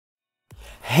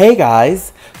Hey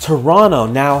guys, Toronto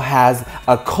now has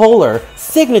a Kohler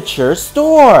Signature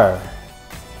Store.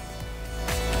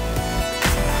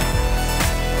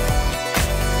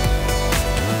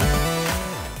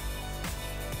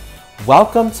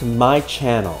 Welcome to my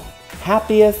channel,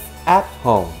 Happiest at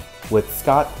Home with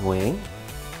Scoxxnguyen.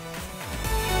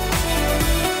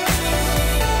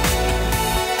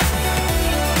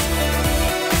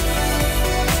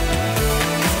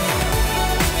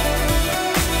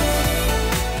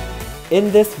 In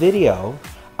this video,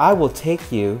 I will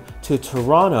take you to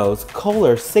Toronto's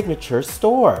Kohler Signature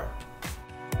Store.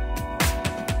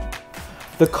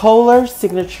 The Kohler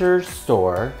Signature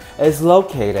Store is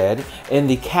located in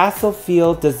the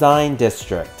Castlefield Design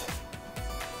District.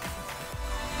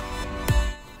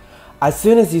 As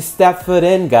soon as you step foot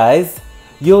in, guys,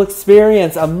 you'll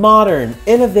experience a modern,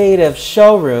 innovative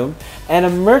showroom and a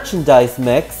merchandise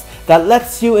mix that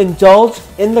lets you indulge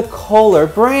in the Kohler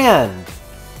brand.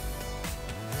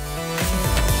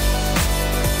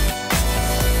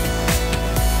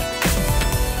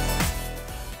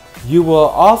 You will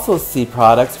also see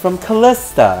products from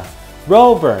Callista,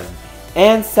 Roburn,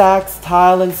 and Scoxx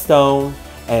Tile and Stone,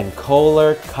 and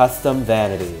Kohler Custom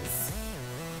Vanities.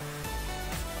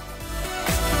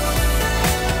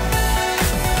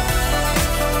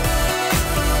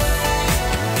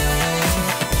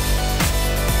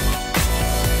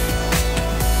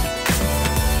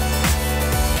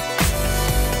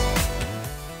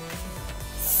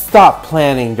 Stop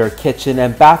planning your kitchen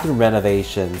and bathroom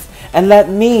renovations and let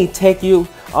me take you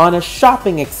on a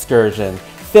shopping excursion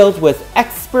filled with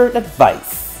expert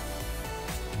advice.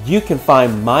 You can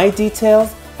find my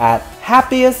details at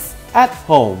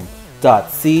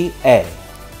happiestathome.ca.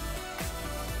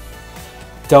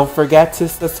 Don't forget to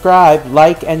subscribe,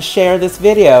 like, and share this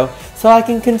video so I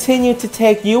can continue to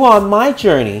take you on my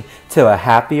journey to a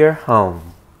happier home.